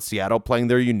around Seattle playing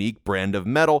their unique brand of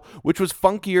metal, which was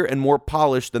funkier and more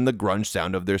polished than the grunge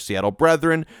sound of their Seattle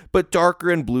brethren, but darker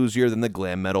and bluesier than the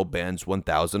glam metal bands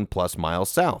 1,000 plus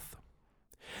miles south.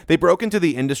 They broke into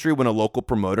the industry when a local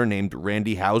promoter named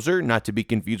Randy Houser, not to be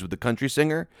confused with the country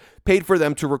singer, paid for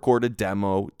them to record a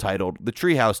demo titled The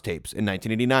Treehouse Tapes in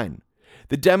 1989.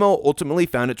 The demo ultimately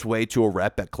found its way to a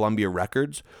rep at Columbia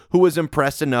Records, who was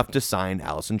impressed enough to sign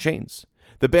Alice in Chains.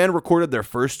 The band recorded their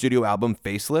first studio album,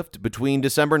 Facelift, between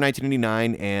December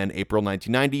 1989 and April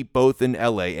 1990, both in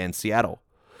LA and Seattle.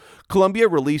 Columbia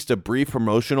released a brief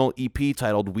promotional EP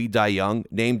titled We Die Young,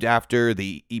 named after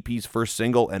the EP's first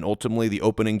single and ultimately the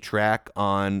opening track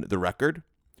on the record.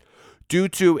 Due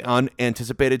to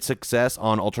unanticipated success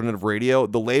on alternative radio,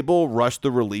 the label rushed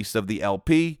the release of the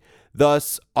LP.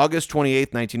 Thus, August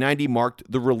 28, 1990 marked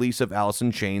the release of Alice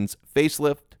in Chains'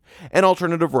 Facelift, and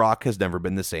alternative rock has never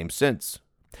been the same since.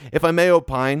 If I may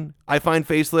opine, I find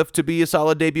Facelift to be a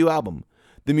solid debut album.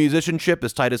 The musicianship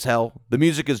is tight as hell, the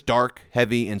music is dark,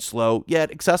 heavy, and slow, yet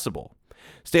accessible.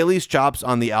 Staley's chops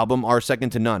on the album are second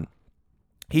to none.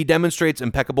 He demonstrates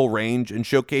impeccable range and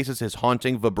showcases his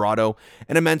haunting vibrato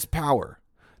and immense power.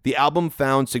 The album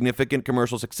found significant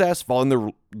commercial success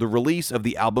following the release of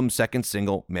the album's second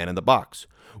single, Man in the Box,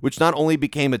 which not only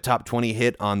became a top 20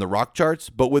 hit on the rock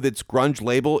charts, but with its grunge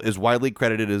label is widely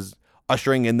credited as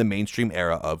ushering in the mainstream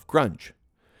era of grunge.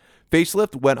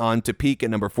 Facelift went on to peak at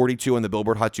number 42 on the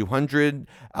Billboard Hot 200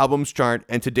 albums chart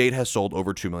and to date has sold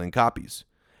over 2 million copies.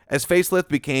 As Facelift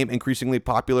became increasingly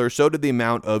popular, so did the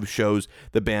amount of shows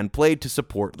the band played to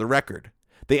support the record.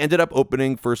 They ended up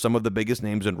opening for some of the biggest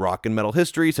names in rock and metal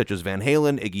history, such as Van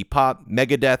Halen, Iggy Pop,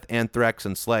 Megadeth, Anthrax,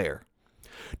 and Slayer.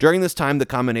 During this time, the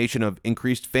combination of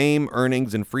increased fame,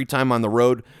 earnings, and free time on the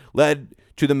road led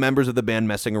to the members of the band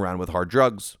messing around with hard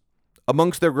drugs.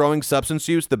 Amongst their growing substance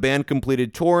use, the band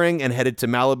completed touring and headed to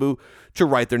Malibu to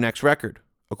write their next record.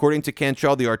 According to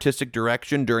Cantrell, the artistic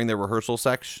direction during their rehearsal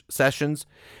sessions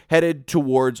headed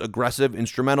towards aggressive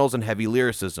instrumentals and heavy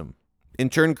lyricism, in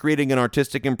turn creating an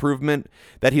artistic improvement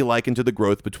that he likened to the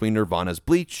growth between Nirvana's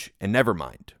Bleach and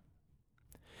Nevermind.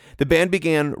 The band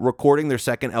began recording their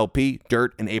second LP,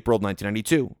 Dirt, in April of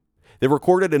 1992. They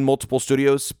recorded in multiple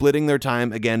studios, splitting their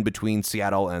time again between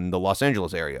Seattle and the Los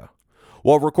Angeles area.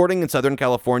 While recording in Southern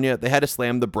California, they had to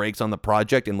slam the brakes on the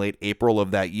project in late April of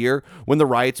that year when the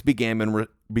riots began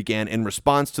in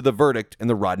response to the verdict in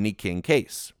the Rodney King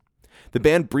case. The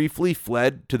band briefly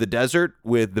fled to the desert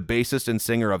with the bassist and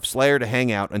singer of Slayer to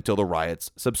hang out until the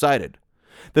riots subsided.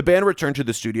 The band returned to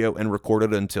the studio and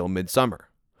recorded until midsummer.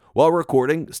 While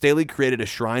recording, Staley created a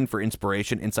shrine for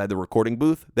inspiration inside the recording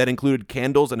booth that included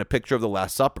candles and a picture of the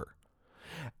Last Supper.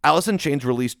 Alice in Chains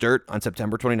released Dirt on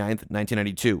September 29,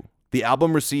 1992. The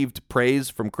album received praise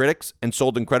from critics and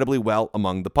sold incredibly well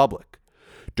among the public.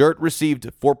 Dirt received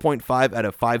 4.5 out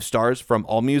of 5 stars from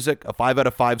AllMusic, a 5 out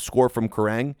of 5 score from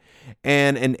Kerrang,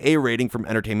 and an A rating from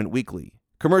Entertainment Weekly.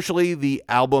 Commercially, the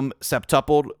album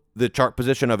septupled the chart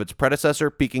position of its predecessor,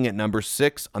 peaking at number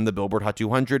 6 on the Billboard Hot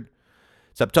 200.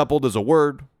 Septupled is a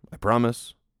word, I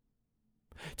promise.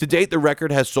 To date, the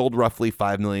record has sold roughly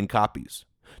 5 million copies.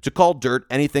 To call Dirt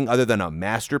anything other than a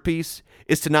masterpiece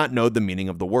is to not know the meaning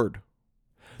of the word.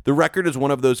 The record is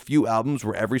one of those few albums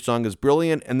where every song is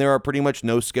brilliant and there are pretty much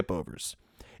no skip-overs,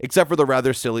 except for the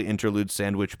rather silly interlude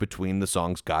sandwiched between the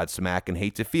songs Godsmack and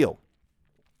Hate to Feel.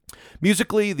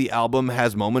 Musically, the album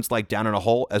has moments like Down in a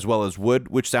Hole as well as Wood,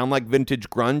 which sound like vintage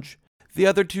grunge. The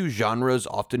other two genres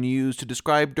often used to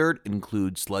describe Dirt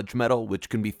include sludge metal, which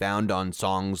can be found on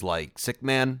songs like Sick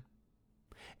Man,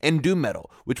 and doom metal,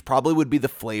 which probably would be the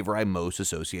flavor I most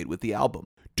associate with the album.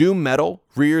 Doom metal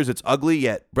rears its ugly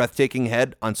yet breathtaking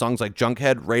head on songs like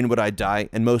Junkhead, Rain Would I Die,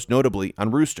 and most notably on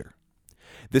Rooster,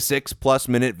 the 6+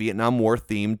 minute Vietnam War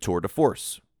themed tour de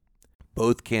force.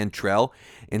 Both Cantrell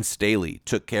and Staley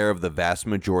took care of the vast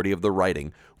majority of the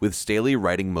writing, with Staley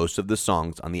writing most of the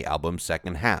songs on the album's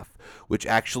second half, which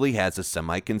actually has a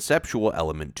semi-conceptual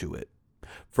element to it.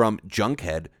 From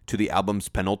Junkhead to the album's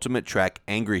penultimate track,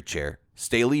 Angry Chair,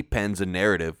 Staley pens a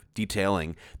narrative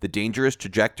detailing the dangerous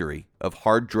trajectory of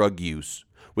hard drug use,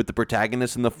 with the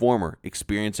protagonist in the former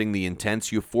experiencing the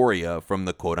intense euphoria from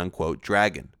the quote-unquote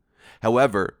dragon.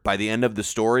 However, by the end of the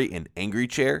story in Angry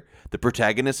Chair, the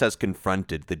protagonist has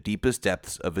confronted the deepest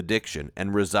depths of addiction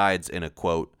and resides in a,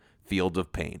 quote, field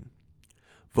of pain.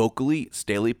 Vocally,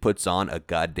 Staley puts on a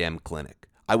goddamn clinic.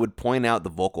 I would point out the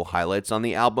vocal highlights on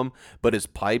the album, but his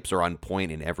pipes are on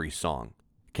point in every song.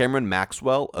 Cameron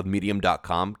Maxwell of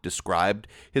Medium.com described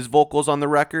his vocals on the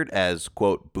record as,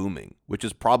 quote, booming, which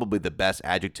is probably the best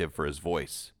adjective for his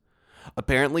voice.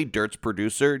 Apparently, Dirt's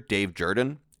producer, Dave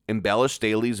Jordan, embellished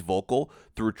Staley's vocal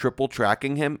through triple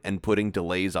tracking him and putting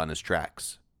delays on his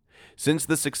tracks. Since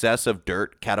the success of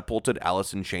Dirt catapulted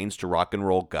Alice in Chains to rock and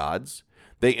roll gods,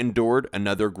 they endured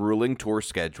another grueling tour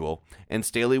schedule, and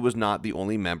Staley was not the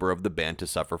only member of the band to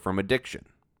suffer from addiction.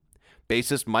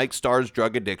 Bassist Mike Starr's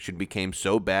drug addiction became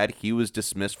so bad he was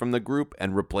dismissed from the group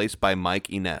and replaced by Mike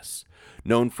Inez,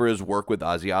 known for his work with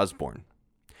Ozzy Osbourne.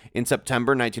 In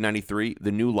September 1993,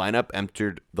 the new lineup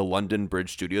entered the London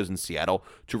Bridge Studios in Seattle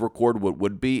to record what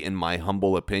would be, in my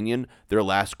humble opinion, their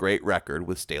last great record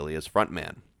with Staley as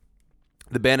frontman.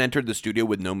 The band entered the studio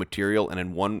with no material and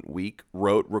in 1 week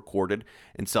wrote, recorded,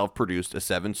 and self-produced a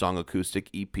 7-song acoustic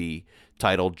EP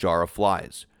titled Jar of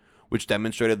Flies, which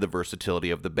demonstrated the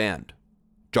versatility of the band.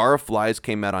 Jar of Flies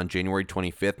came out on January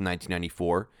 25,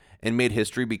 1994, and made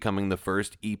history becoming the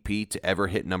first EP to ever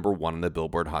hit number 1 on the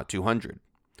Billboard Hot 200.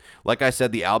 Like I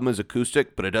said, the album is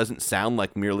acoustic, but it doesn't sound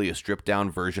like merely a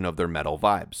stripped-down version of their metal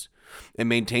vibes. It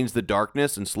maintains the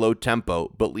darkness and slow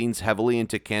tempo, but leans heavily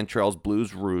into Cantrell's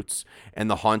blues roots and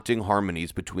the haunting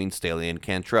harmonies between Staley and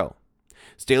Cantrell.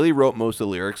 Staley wrote most of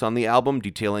the lyrics on the album,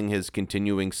 detailing his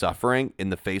continuing suffering in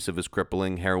the face of his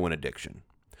crippling heroin addiction.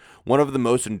 One of the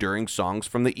most enduring songs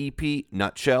from the EP,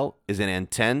 Nutshell, is an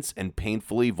intense and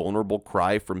painfully vulnerable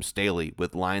cry from Staley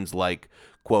with lines like,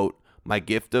 quote, my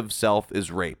gift of self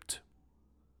is raped.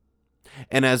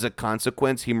 And as a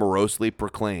consequence, he morosely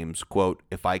proclaims, quote,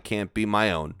 if I can't be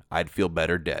my own, I'd feel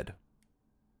better dead.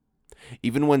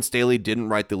 Even when Staley didn't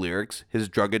write the lyrics, his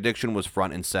drug addiction was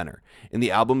front and center. In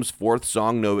the album's fourth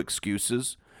song, No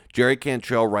Excuses, Jerry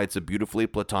Cantrell writes a beautifully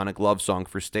platonic love song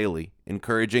for Staley,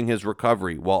 encouraging his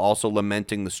recovery while also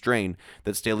lamenting the strain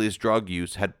that Staley's drug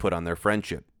use had put on their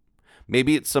friendship.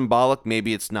 Maybe it's symbolic,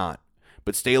 maybe it's not,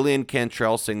 but Staley and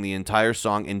Cantrell sing the entire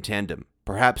song in tandem,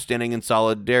 perhaps standing in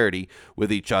solidarity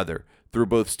with each other through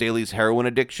both Staley's heroin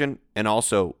addiction and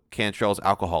also Cantrell's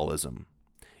alcoholism.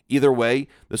 Either way,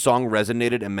 the song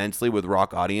resonated immensely with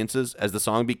rock audiences as the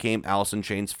song became Alice in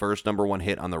Chains' first #1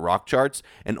 hit on the rock charts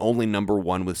and only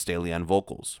 #1 with Staley on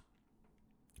vocals.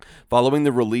 Following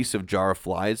the release of Jar of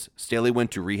Flies, Staley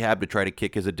went to rehab to try to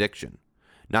kick his addiction.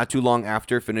 Not too long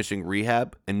after finishing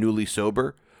rehab and newly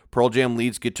sober, Pearl Jam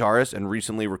lead guitarist and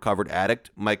recently recovered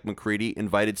addict Mike McCready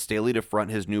invited Staley to front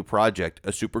his new project,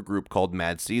 a supergroup called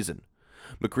Mad Season.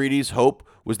 McCready's hope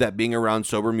was that being around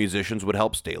sober musicians would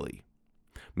help Staley.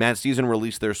 Mad Season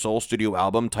released their sole studio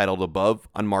album titled Above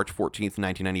on March 14,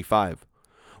 1995.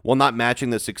 While not matching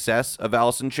the success of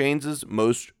Alice in Chains'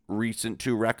 most recent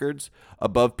two records,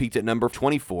 Above peaked at number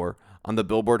 24 on the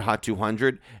Billboard Hot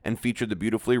 200 and featured the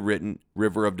beautifully written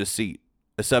River of Deceit,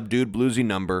 a subdued bluesy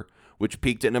number which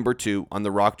peaked at number 2 on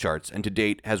the rock charts and to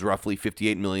date has roughly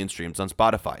 58 million streams on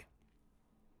Spotify.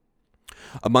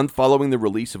 A month following the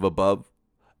release of Above,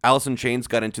 Alice in Chains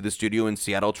got into the studio in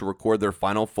Seattle to record their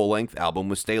final full-length album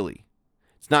with Staley.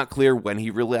 It's not clear when he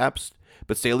relapsed,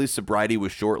 but Staley's sobriety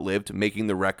was short-lived, making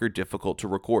the record difficult to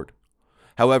record.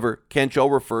 However, Cantrell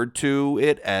referred to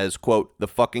it as, quote, the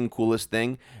fucking coolest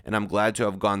thing, and I'm glad to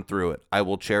have gone through it. I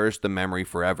will cherish the memory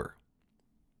forever.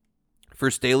 For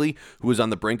Staley, who was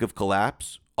on the brink of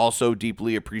collapse, also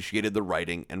deeply appreciated the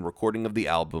writing and recording of the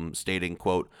album, stating,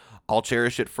 quote, I'll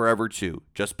cherish it forever too,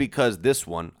 just because this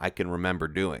one I can remember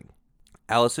doing.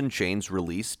 Alice in Chains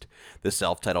released the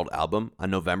self-titled album on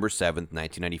November 7,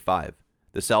 1995.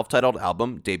 The self-titled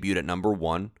album debuted at number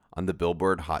 1 on the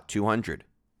Billboard Hot 200.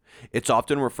 It's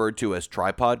often referred to as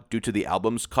Tripod due to the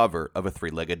album's cover of a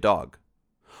three-legged dog.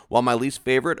 While my least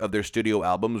favorite of their studio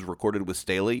albums recorded with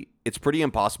Staley, it's pretty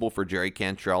impossible for Jerry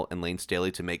Cantrell and Lane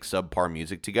Staley to make subpar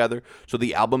music together, so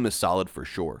the album is solid for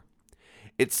sure.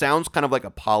 It sounds kind of like a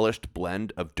polished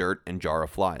blend of Dirt and Jar of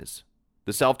Flies.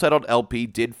 The self-titled LP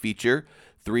did feature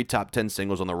 3 top 10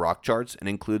 singles on the rock charts and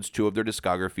includes 2 of their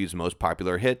discography's most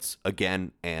popular hits,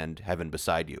 Again and Heaven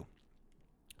Beside You,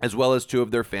 as well as 2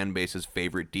 of their fan base's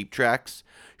favorite deep tracks,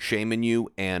 Shame in You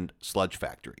and Sludge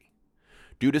Factory.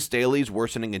 Due to Staley's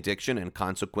worsening addiction and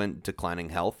consequent declining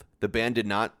health, the band did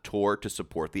not tour to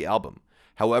support the album.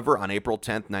 However, on April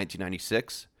 10,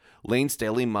 1996, Lane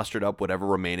Staley mustered up whatever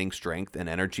remaining strength and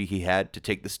energy he had to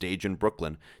take the stage in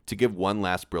Brooklyn to give one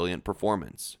last brilliant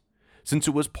performance. Since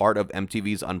it was part of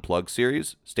MTV's Unplugged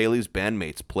series, Staley's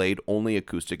bandmates played only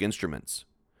acoustic instruments.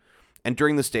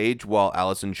 Entering the stage while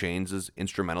Alice in Chains'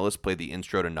 instrumentalist played the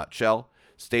intro to Nutshell,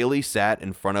 Staley sat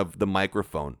in front of the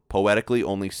microphone, poetically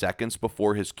only seconds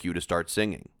before his cue to start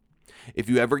singing. If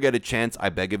you ever get a chance, I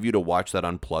beg of you to watch that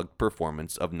Unplugged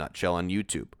performance of Nutshell on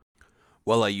YouTube.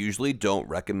 While I usually don't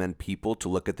recommend people to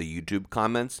look at the YouTube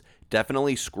comments,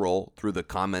 definitely scroll through the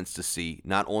comments to see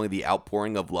not only the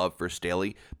outpouring of love for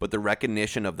Staley, but the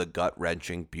recognition of the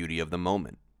gut-wrenching beauty of the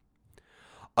moment.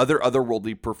 Other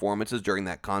otherworldly performances during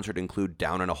that concert include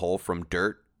Down in a Hole from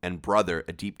Dirt and Brother,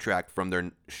 a deep track from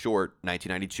their short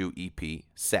 1992 EP,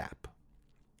 Sap.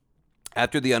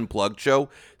 After the Unplugged show,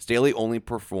 Staley only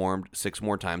performed 6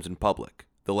 more times in public,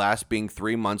 the last being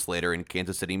 3 months later in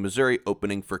Kansas City, Missouri,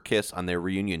 opening for Kiss on their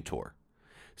reunion tour.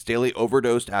 Staley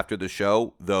overdosed after the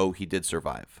show, though he did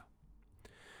survive.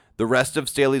 The rest of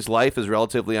Staley's life is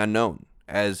relatively unknown.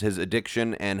 As his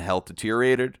addiction and health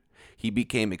deteriorated, he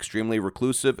became extremely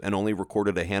reclusive and only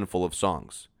recorded a handful of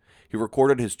songs. He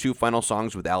recorded his 2 final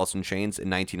songs with Alice in Chains in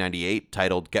 1998,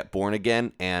 titled Get Born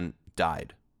Again and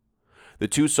Died. The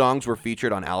 2 songs were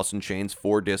featured on Alice in Chains'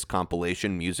 4-disc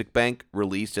compilation Music Bank,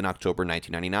 released in October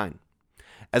 1999.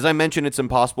 As I mentioned, it's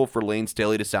impossible for Lane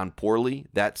Staley to sound poorly.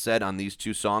 That said, on these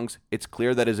 2 songs, it's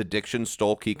clear that his addiction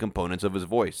stole key components of his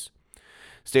voice.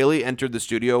 Staley entered the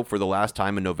studio for the last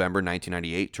time in November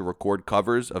 1998 to record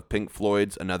covers of Pink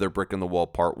Floyd's Another Brick in the Wall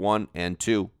Part 1 and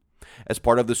 2, as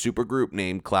part of the supergroup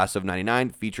named Class of 99,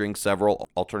 featuring several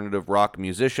alternative rock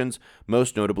musicians,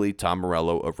 most notably Tom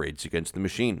Morello of Rage Against the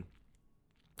Machine.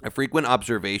 A frequent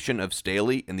observation of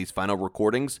Staley in these final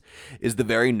recordings is the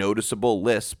very noticeable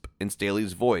lisp in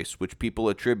Staley's voice, which people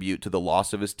attribute to the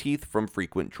loss of his teeth from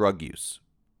frequent drug use.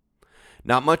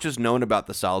 Not much is known about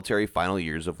the solitary final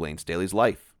years of Lane Staley's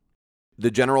life.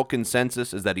 The general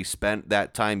consensus is that he spent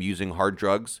that time using hard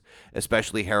drugs,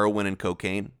 especially heroin and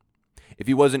cocaine. If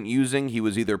he wasn't using, he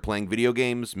was either playing video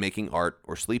games, making art,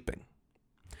 or sleeping.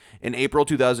 In April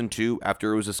 2002,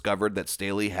 after it was discovered that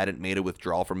Staley hadn't made a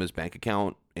withdrawal from his bank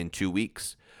account in 2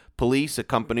 weeks, police,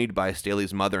 accompanied by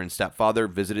Staley's mother and stepfather,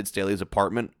 visited Staley's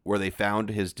apartment where they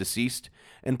found his deceased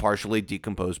and partially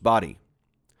decomposed body.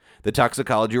 The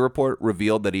toxicology report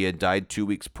revealed that he had died 2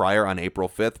 weeks prior on April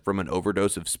 5th from an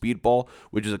overdose of speedball,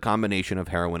 which is a combination of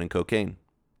heroin and cocaine.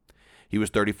 He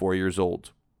was 34 years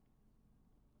old.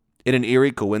 In an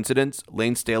eerie coincidence,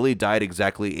 Layne Staley died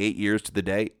exactly 8 years to the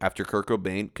day after Kurt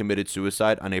Cobain committed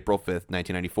suicide on April 5th,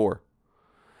 1994.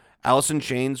 Alice in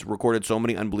Chains recorded so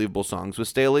many unbelievable songs with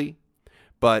Staley,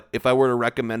 but if I were to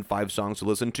recommend 5 songs to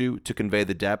listen to convey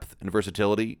the depth and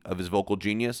versatility of his vocal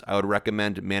genius, I would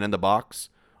recommend Man in the Box,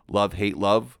 Love, Hate,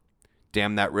 Love,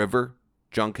 Damn That River,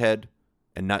 Junkhead,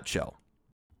 and Nutshell.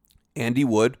 Andy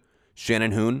Wood,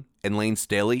 Shannon Hoon, and Layne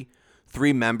Staley,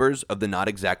 3 members of the Not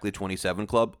Exactly 27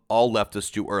 Club, all left us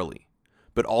too early,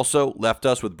 but also left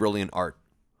us with brilliant art.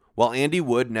 While Andy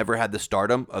Wood never had the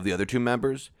stardom of the other 2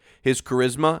 members, his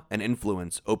charisma and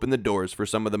influence opened the doors for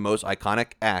some of the most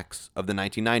iconic acts of the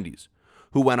 1990s,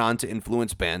 who went on to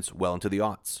influence bands well into the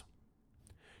aughts.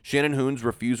 Shannon Hoon's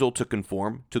refusal to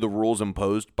conform to the rules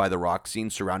imposed by the rock scene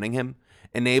surrounding him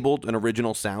enabled an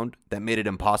original sound that made it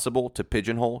impossible to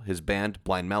pigeonhole his band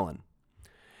Blind Melon.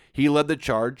 He led the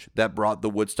charge that brought the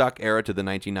Woodstock era to the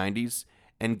 1990s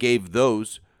and gave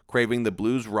those craving the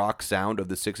blues rock sound of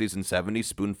the 60s and 70s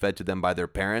spoon-fed to them by their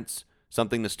parents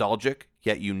something nostalgic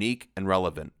yet unique and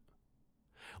relevant.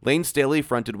 Layne Staley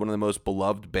fronted one of the most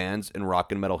beloved bands in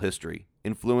rock and metal history,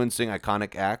 influencing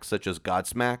iconic acts such as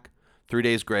Godsmack, 3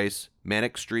 Days Grace,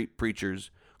 Manic Street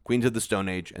Preachers, Queens of the Stone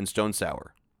Age, and Stone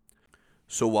Sour.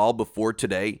 So while before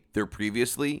today there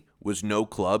previously was no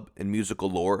club in musical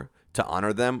lore to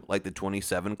honor them like the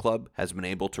 27 Club has been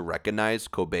able to recognize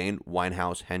Cobain,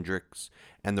 Winehouse, Hendrix,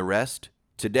 and the rest,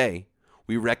 today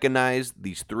we recognize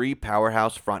these 3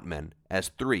 powerhouse frontmen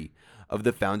as 3 of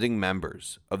the founding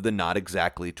members of the Not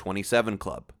Exactly 27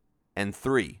 Club. And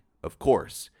 3, of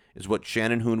course, is what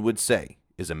Shannon Hoon would say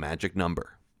is a magic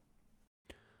number.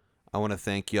 I want to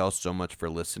thank y'all so much for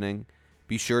listening.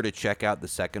 Be sure to check out the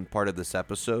second part of this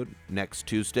episode next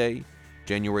Tuesday,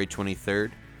 January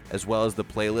 23rd, as well as the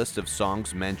playlist of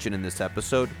songs mentioned in this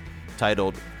episode,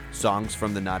 titled Songs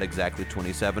from the Not Exactly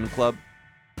 27 Club,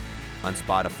 on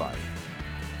Spotify.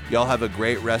 Y'all have a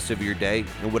great rest of your day,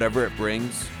 and whatever it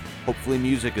brings, hopefully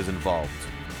music is involved.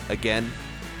 Again,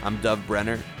 I'm Dove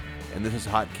Brenner, and this is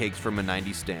Hot Cakes from a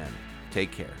 90s Stand.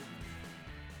 Take care.